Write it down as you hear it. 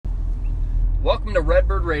Welcome to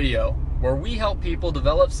Redbird Radio, where we help people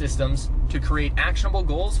develop systems to create actionable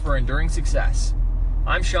goals for enduring success.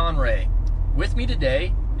 I'm Sean Ray. With me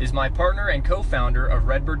today is my partner and co-founder of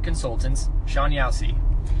Redbird Consultants, Sean Yowsey.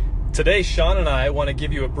 Today, Sean and I want to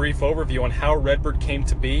give you a brief overview on how Redbird came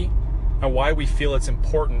to be and why we feel it's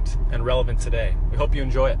important and relevant today. We hope you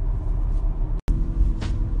enjoy it.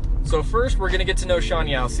 So first, we're going to get to know Sean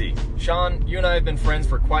Yowsey. Sean, you and I have been friends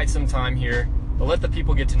for quite some time here, but let the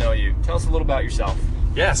people get to know you. Tell us a little about yourself.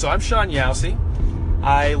 Yeah, so I'm Sean Yowsey.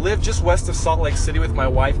 I live just west of Salt Lake City with my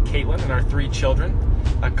wife, Caitlin, and our 3 children.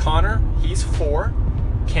 Connor, he's 4.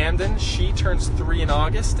 Camden, she turns 3 in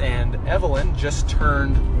August, and Evelyn just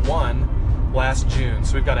turned 1 last June.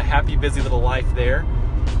 So we've got a happy, busy little life there.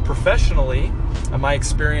 Professionally, my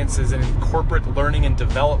experience is in corporate learning and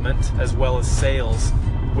development as well as sales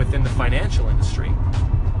within the financial industry.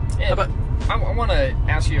 Yeah, I want to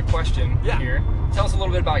ask you a question here. Tell us a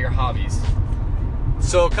little bit about your hobbies.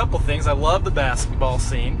 So a couple things. I love the basketball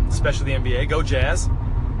scene, especially the NBA. Go Jazz.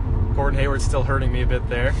 Gordon Hayward's still hurting me a bit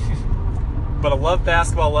there. But I love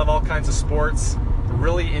basketball, love all kinds of sports.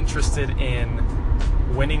 Really interested in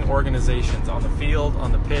winning organizations on the field,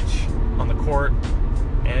 on the pitch, on the court,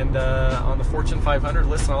 and on the Fortune 500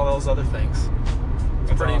 list and all those other things.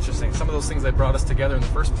 It's pretty interesting. Some of those things that brought us together in the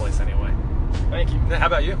first place anyway. Thank you. How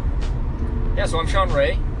about you? Yeah, so I'm Sean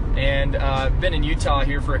Ray, and I've been in Utah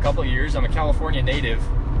here for a couple of years. I'm a California native.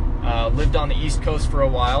 Lived on the East Coast for a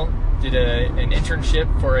while. Did an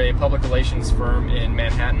internship for a public relations firm in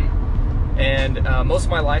Manhattan. And most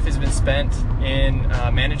of my life has been spent in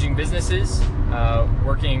managing businesses,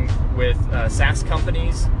 working with SaaS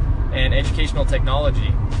companies, and educational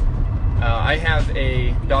technology. I have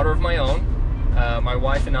a daughter of my own. My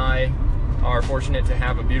wife and I are fortunate to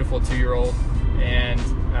have a beautiful 2-year-old, and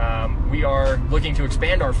we are looking to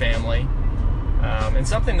expand our family. And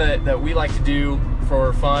something that we like to do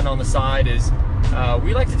for fun on the side is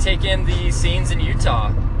we like to take in the scenes in Utah.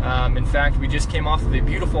 In fact, we just came off of a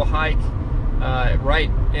beautiful hike right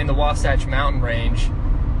in the Wasatch Mountain Range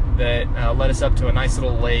that led us up to a nice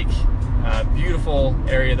little lake, beautiful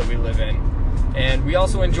area that we live in. And we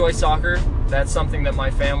also enjoy soccer. That's something that my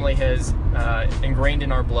family has ingrained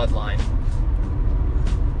in our bloodline.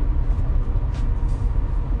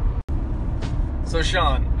 So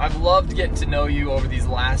Sean, I've loved getting to know you over these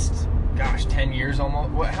last, 10 years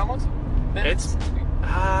almost. How long's it been? It's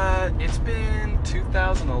been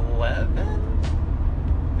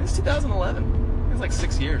 2011. It's 2011. It's like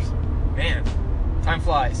 6 years. Man, time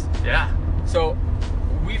flies. Yeah. So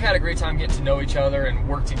we've had a great time getting to know each other and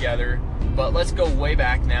work together, but let's go way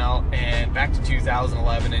back now and back to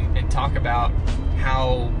 2011 and talk about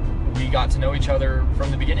how we got to know each other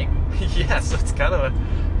from the beginning. Yeah, so it's kind of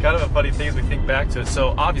a funny thing as we think back to it.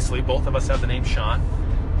 So obviously both of us have the name Sean.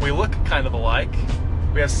 We look kind of alike.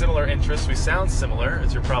 We have similar interests. We sound similar,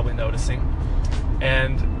 as you're probably noticing.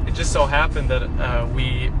 And it just so happened that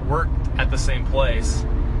we worked at the same place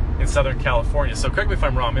in Southern California. So correct me if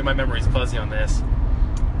I'm wrong, maybe my memory's fuzzy on this.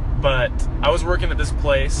 But I was working at this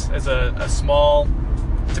place as a small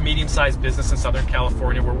to medium-sized business in Southern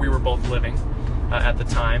California where we were both living at the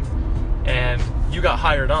time. And you got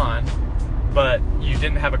hired on, but you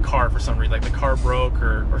didn't have a car for some reason. Like the car broke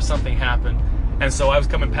or something happened. And so I was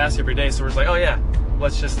coming past you every day, so we're like, oh yeah,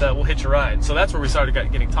 let's just, we'll hitch a ride. So that's where we started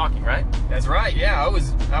getting talking, right? That's right, yeah. I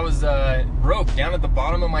was broke, down at the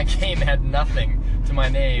bottom of my game, had nothing to my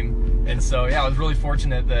name. And so, yeah, I was really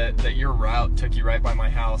fortunate that your route took you right by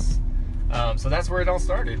my house. So that's where it all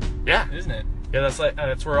started. Yeah. Isn't it? Yeah,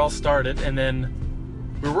 that's where it all started. And then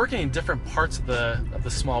we were working in different parts of the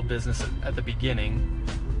small business at the beginning.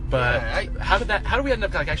 But how do we end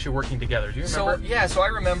up actually working together? Do you remember? So I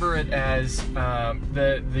remember it as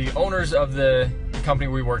the owners of the company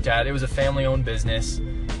we worked at. It was a family-owned business,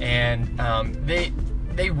 and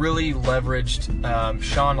they really leveraged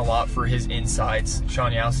Sean a lot for his insights.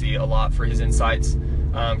 Sean Yowsey a lot for his insights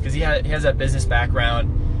because he has that business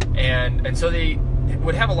background, and so they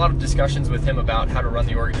would have a lot of discussions with him about how to run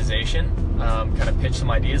the organization, kind of pitch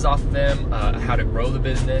some ideas off of him, how to grow the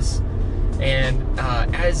business. And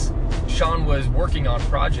as Sean was working on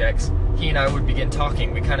projects, he and I would begin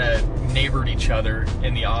talking. We kind of neighbored each other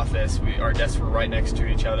in the office. Our desks were right next to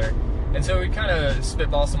each other. And so we kind of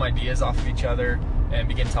spitball some ideas off of each other and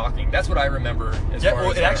begin talking. That's what I remember. It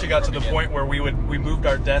actually got to the point where we moved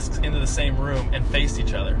our desks into the same room and faced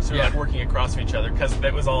each other. So we were like working across from each other because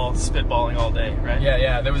that was all spitballing all day, right?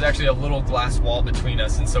 Yeah. There was actually a little glass wall between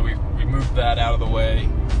us, and so we moved that out of the way.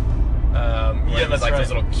 It was like those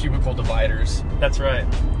little cubicle dividers. That's right.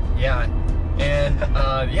 Yeah. And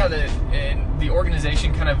the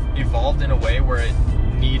organization kind of evolved in a way where it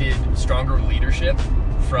needed stronger leadership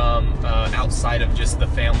from outside of just the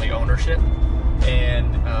family ownership.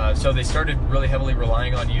 And so they started really heavily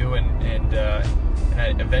relying on you, and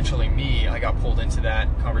eventually I got pulled into that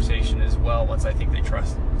conversation as well once I think they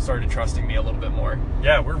started trusting me a little bit more.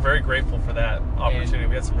 Yeah, we're very grateful for that opportunity.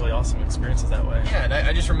 We had some really awesome experiences that way. Yeah, and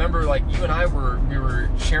I just remember, like, you and I we were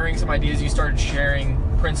sharing some ideas. You started sharing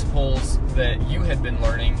principles that you had been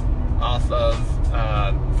learning off of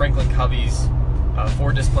Franklin Covey's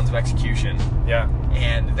 4 Disciplines of Execution. Yeah.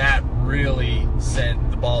 And that really sent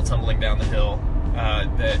the ball tumbling down the hill.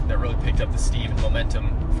 That really picked up the steam and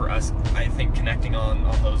momentum for us, I think, connecting on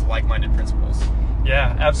those like-minded principles.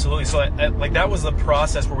 Yeah, absolutely. So like that was the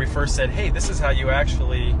process where we first said, hey, this is how you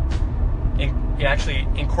actually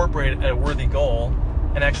incorporate a worthy goal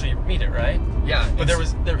and actually meet it, right? Yeah. But there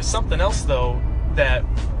was something else though, that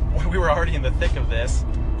we were already in the thick of this,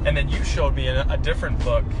 and then you showed me a different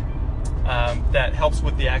book that helps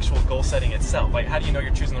with the actual goal setting itself. Like, how do you know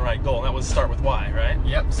you're choosing the right goal? And that was Start With Why, right?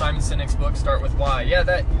 Yep, Simon Sinek's book, Start With Why. Yeah,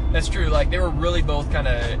 that's true. Like, they were really both kind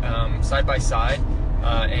of side by side,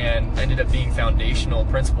 and ended up being foundational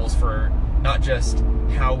principles for not just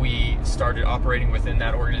how we started operating within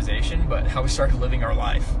that organization, but how we started living our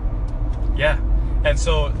life. Yeah, and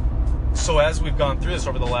so as we've gone through this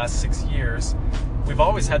over the last 6 years, we've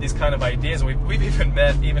always had these kind of ideas. We've even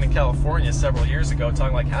met, even in California several years ago,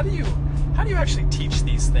 talking like, how do you actually teach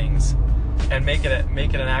these things and make it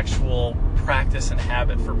an actual practice and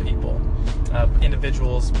habit for people,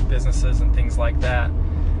 individuals, businesses, and things like that.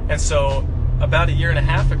 And so about 1.5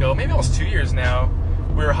 years ago, maybe almost 2 years now,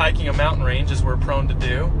 we were hiking a mountain range, as we're prone to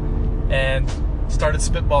do, and started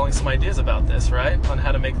spitballing some ideas about this, right, on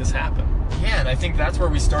how to make this happen. Yeah, and I think that's where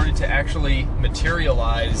we started to actually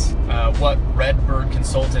materialize what Redbird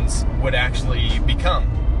Consultants would actually become.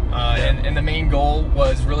 And the main goal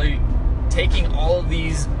was really taking all of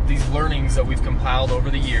these learnings that we've compiled over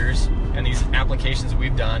the years and these applications that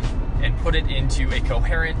we've done and put it into a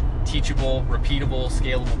coherent, teachable, repeatable,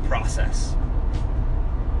 scalable process.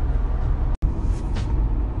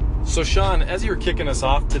 So Sean, as you were kicking us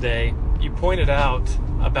off today, you pointed out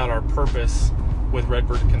about our purpose with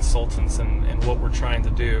Redbird Consultants and what we're trying to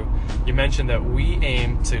do. You mentioned that we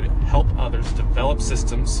aim to help others develop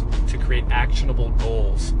systems to create actionable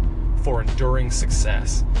goals for enduring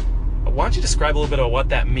success. Why don't you describe a little bit of what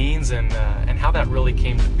that means and how that really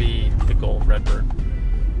came to be the goal of Redbird?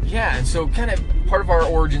 Yeah, and so kind of part of our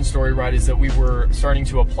origin story, right, is that we were starting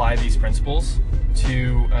to apply these principles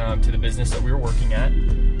to the business that we were working at.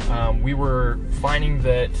 We were finding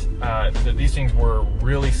that these things were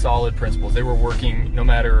really solid principles. They were working no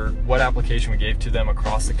matter what application we gave to them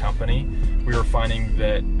across the company. We were finding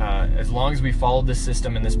that as long as we followed this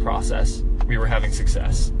system and this process, we were having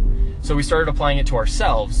success. So we started applying it to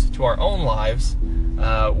ourselves, to our own lives,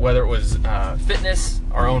 whether it was fitness,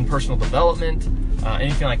 our own personal development,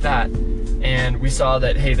 anything like that. And we saw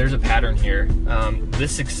that, hey, there's a pattern here.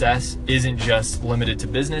 This success isn't just limited to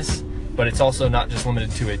business, but it's also not just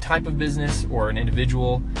limited to a type of business or an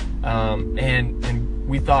individual. And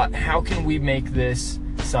we thought, how can we make this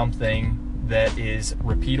something that is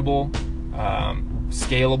repeatable,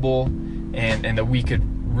 scalable, and that we could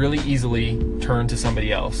really easily turn to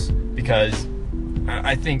somebody else? Because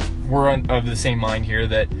I think we're of the same mind here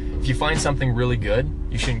that if you find something really good,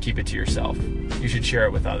 you shouldn't keep it to yourself. You should share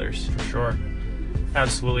it with others. For sure.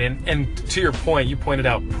 Absolutely. And to your point, you pointed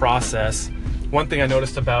out process. One thing I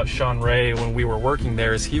noticed about Sean Ray when we were working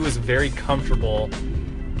there is he was very comfortable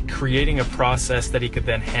creating a process that he could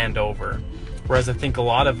then hand over. Whereas I think a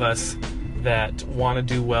lot of us that want to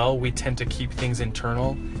do well, we tend to keep things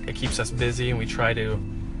internal. It keeps us busy, and we try to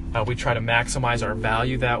maximize our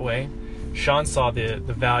value that way. Sean saw the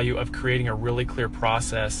value of creating a really clear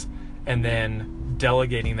process and then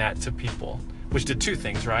delegating that to people, which did two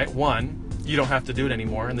things, right? One, you don't have to do it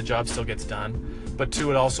anymore and the job still gets done. But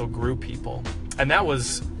two, it also grew people. And that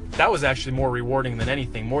was actually more rewarding than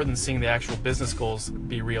anything, more than seeing the actual business goals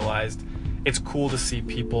be realized. It's cool to see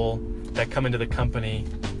people that come into the company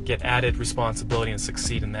get added responsibility and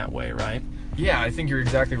succeed in that way, right? Yeah, I think you're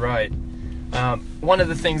exactly right. One of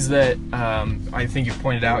the things that I think you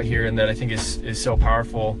pointed out here and that I think is so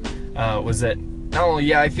powerful was that not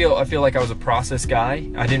only, I feel like I was a process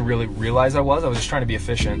guy. I didn't really realize I was just trying to be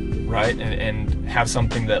efficient, right? And have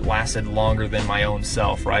something that lasted longer than my own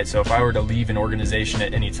self, right? So if I were to leave an organization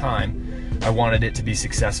at any time, I wanted it to be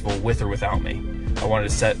successful with or without me. I wanted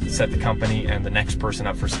to set the company and the next person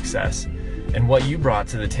up for success. And what you brought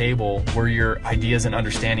to the table were your ideas and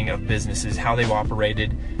understanding of businesses, how they've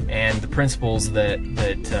operated, and the principles that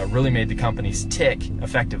really made the companies tick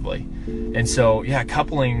effectively. And so, yeah,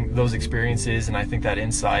 coupling those experiences and I think that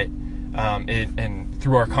insight and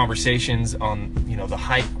through our conversations on the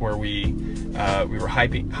hike where we were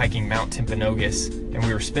hiking Mount Timpanogos, and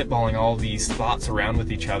we were spitballing all these thoughts around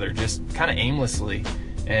with each other, just kind of aimlessly,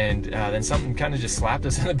 and then something kind of just slapped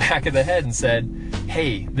us in the back of the head and said,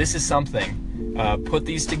 hey, this is something, put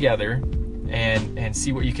these together and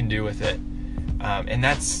see what you can do with it. And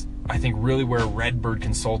that's, I think, really where Redbird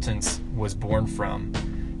Consultants was born from.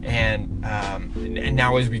 And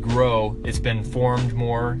now as we grow, it's been formed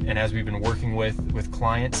more, and as we've been working with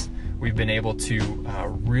clients, we've been able to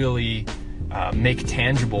really make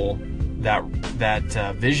tangible that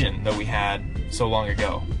vision that we had so long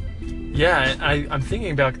ago. Yeah, I'm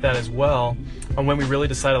thinking about that as well. And when we really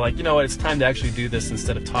decided, like, you know what, it's time to actually do this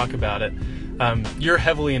instead of talk about it. You're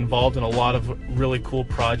heavily involved in a lot of really cool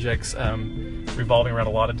projects revolving around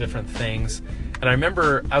a lot of different things. And I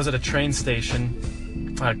remember I was at a train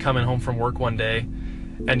station coming home from work one day,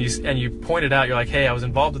 and you pointed out, you're like, hey, I was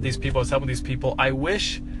involved with these people, I was helping these people. I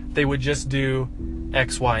wish they would just do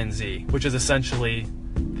X, Y, and Z, which is essentially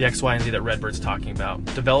the X, Y, and Z that Redbird's talking about.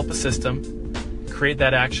 Develop a system, create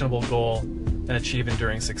that actionable goal, and achieve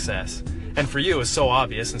enduring success. And for you, it's so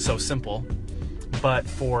obvious and so simple, but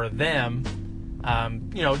for them,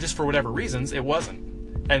 just for whatever reasons, it wasn't.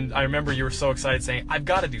 And I remember you were so excited saying, I've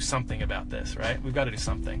got to do something about this, right? We've got to do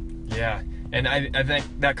something. Yeah, and I think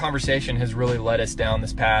that conversation has really led us down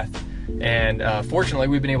this path. And fortunately,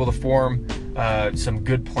 we've been able to form some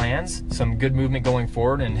good plans, some good movement going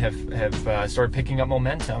forward, and have started picking up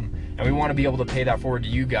momentum. And we want to be able to pay that forward to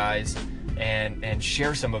you guys and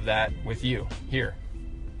share some of that with you here.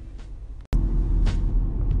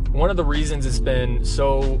 One of the reasons it's been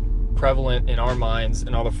so prevalent in our minds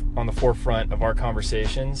and on the forefront of our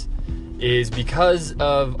conversations is because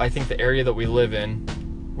of, I think, the area that we live in.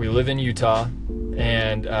 We live in Utah,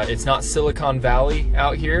 and it's not Silicon Valley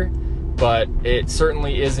out here, but it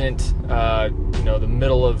certainly isn't the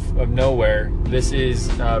middle of nowhere. This is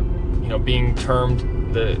being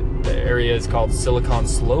termed, the area is called Silicon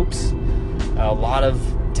Slopes. A lot of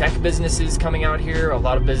tech businesses coming out here, a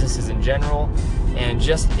lot of businesses in general, and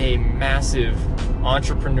just a massive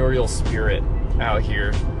entrepreneurial spirit out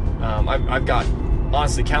here. I've got,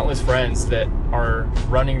 honestly, countless friends that are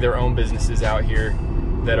running their own businesses out here,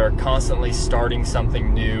 that are constantly starting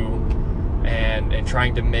something new and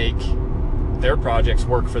trying to make their projects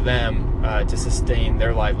work for them to sustain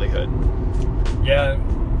their livelihood. Yeah,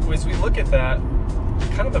 as we look at that,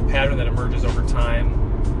 kind of a pattern that emerges over time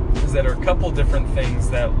is that there are a couple different things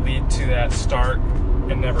that lead to that start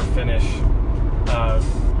and never finish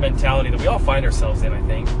mentality that we all find ourselves in, I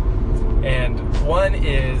think. And one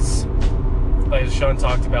is, like Sean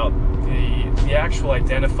talked about, the actual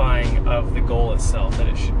identifying of the goal itself, that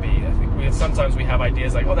it should be. I think sometimes we have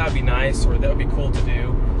ideas like, oh, that'd be nice, or that would be cool to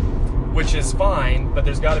do, which is fine, but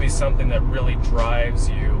there's got to be something that really drives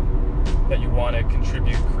you, that you want to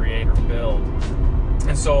contribute, create, or build.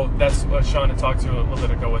 And so that's what Sean had talked to a little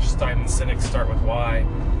bit ago with Simon Sinek's Start With Why,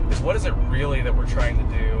 is what is it really that we're trying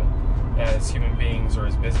to do as human beings or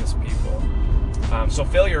as business people? So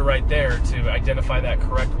failure right there, to identify that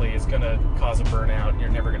correctly, is going to cause a burnout. You're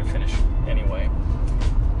never going to finish anyway.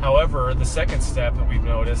 However, the second step that we've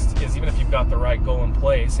noticed is, even if you've got the right goal in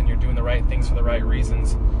place and you're doing the right things for the right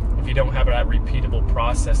reasons, if you don't have that repeatable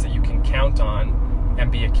process that you can count on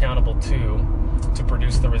and be accountable to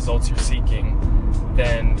produce the results you're seeking,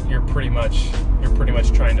 then you're pretty much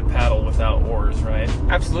trying to paddle without oars, right?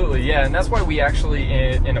 Absolutely, yeah. And that's why we actually,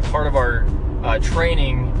 in a part of our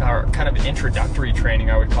training, our kind of introductory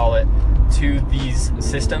training, I would call it, to these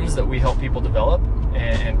systems that we help people develop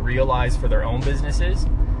and realize for their own businesses,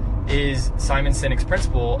 is Simon Sinek's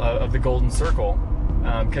principle of the golden circle.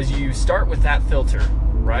 Because you start with that filter,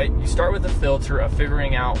 right? You start with the filter of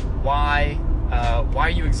figuring out why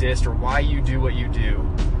you exist, or why you do what you do,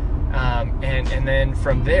 and then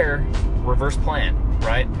from there, reverse plan,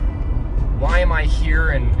 right? Why am I here,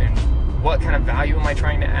 and what kind of value am I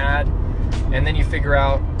trying to add? And then you figure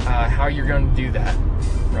out how you're going to do that,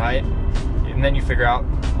 right? And then you figure out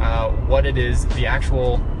what it is, the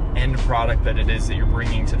actual end product that it is that you're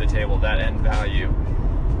bringing to the table, that end value.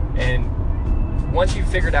 And once you've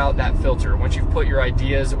figured out that filter, once you've put your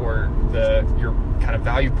ideas or your kind of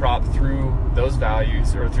value prop through those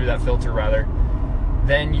values, or through that filter rather,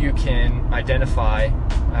 then you can identify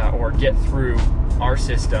or get through our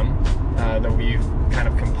system that we've kind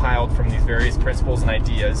of compiled from these various principles and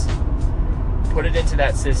ideas, put it into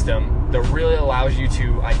that system that really allows you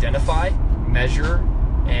to identify, measure,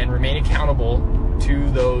 and remain accountable to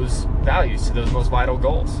those values, to those most vital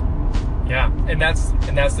goals. Yeah, and that's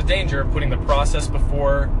the danger of putting the process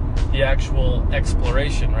before the actual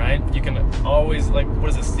exploration, right? You can always, like, what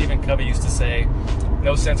is it, Stephen Covey used to say,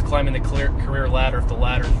 no sense climbing the career ladder if the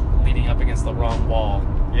ladder's leading up against the wrong wall.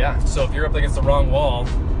 Yeah. So if you're up against the wrong wall,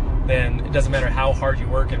 then it doesn't matter how hard you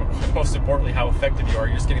work, and most importantly, how effective you are,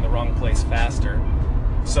 you're just getting the wrong place faster.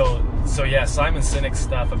 So yeah, Simon Sinek's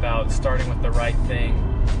stuff about starting with the right thing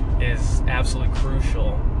is absolutely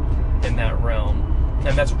crucial in that realm.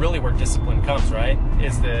 And that's really where discipline comes, right?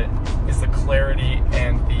 Is the clarity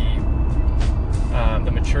and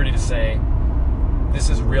the maturity to say, this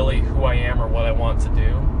is really who I am or what I want to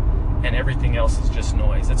do, and everything else is just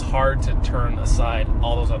noise. It's hard to turn aside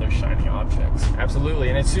all those other shiny objects. Absolutely,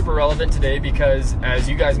 and it's super relevant today because, as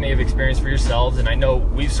you guys may have experienced for yourselves, and I know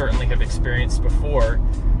we've certainly have experienced before,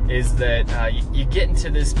 is that you get into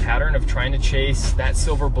this pattern of trying to chase that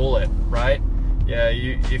silver bullet, right? Yeah,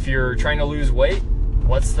 if you're trying to lose weight,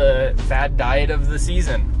 what's the fad diet of the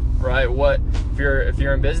season, right? If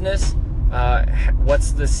you're in business,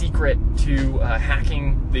 what's the secret to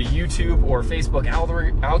hacking the YouTube or Facebook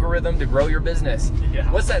algorithm to grow your business?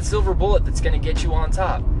 Yeah. What's that silver bullet that's going to get you on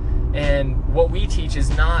top? And what we teach is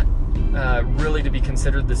not really to be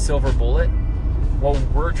considered the silver bullet. What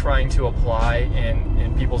we're trying to apply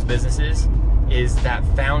in people's businesses is that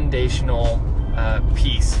foundational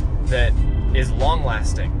piece that is long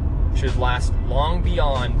lasting, should last long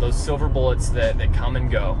beyond those silver bullets that come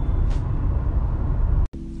and go.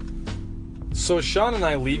 So as Sean and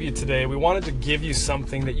I leave you today, we wanted to give you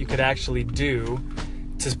something that you could actually do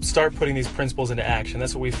to start putting these principles into action.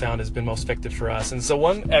 That's what we found has been most effective for us. And so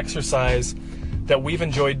one exercise that we've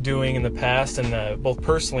enjoyed doing in the past, and both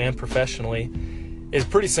personally and professionally, is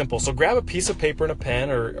pretty simple. So grab a piece of paper and a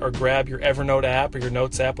pen, or grab your Evernote app or your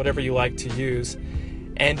Notes app, whatever you like to use,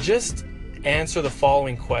 and just answer the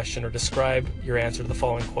following question, or describe your answer to the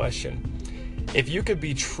following question. If you could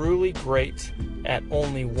be truly great at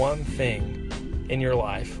only one thing in your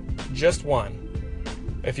life, just one,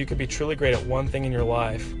 if you could be truly great at one thing in your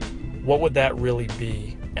life, what would that really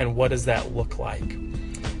be, and what does that look like?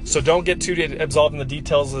 So don't get too absorbed in the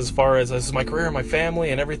details as far as this is my career and my family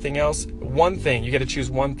and everything else. One thing, you get to choose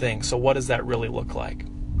one thing. So what does that really look like?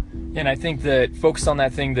 And I think that focus on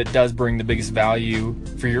that thing that does bring the biggest value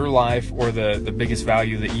for your life, or the biggest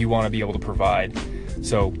value that you want to be able to provide.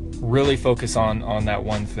 So really focus on that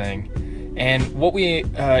one thing. And what we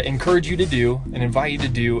encourage you to do and invite you to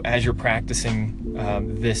do as you're practicing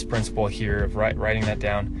this principle here of writing that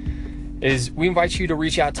down is we invite you to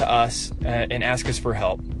reach out to us and ask us for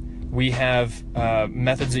help. We have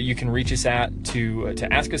methods that you can reach us at to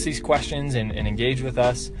ask us these questions and engage with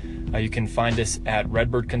us. You can find us at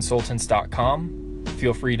redbirdconsultants.com.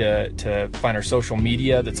 Feel free to find our social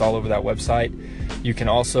media that's all over that website. You can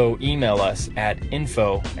also email us at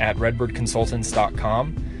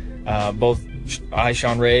info@redbirdconsultants.com. Both I,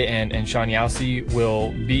 Sean Ray, and Sean Yowsey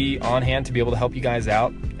will be on hand to be able to help you guys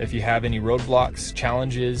out if you have any roadblocks,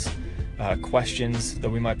 challenges, questions that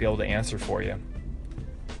we might be able to answer for you.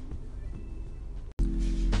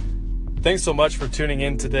 Thanks so much for tuning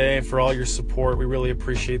in today and for all your support. We really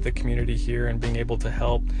appreciate the community here and being able to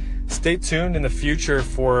help. Stay tuned in the future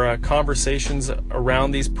for conversations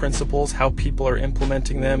around these principles, how people are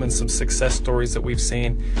implementing them, and some success stories that we've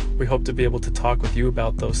seen. We hope to be able to talk with you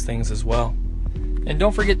about those things as well. And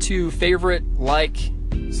don't forget to favorite, like,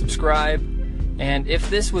 subscribe, and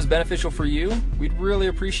if this was beneficial for you, we'd really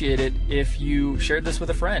appreciate it if you shared this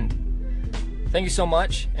with a friend. Thank you so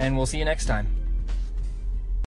much, and we'll see you next time.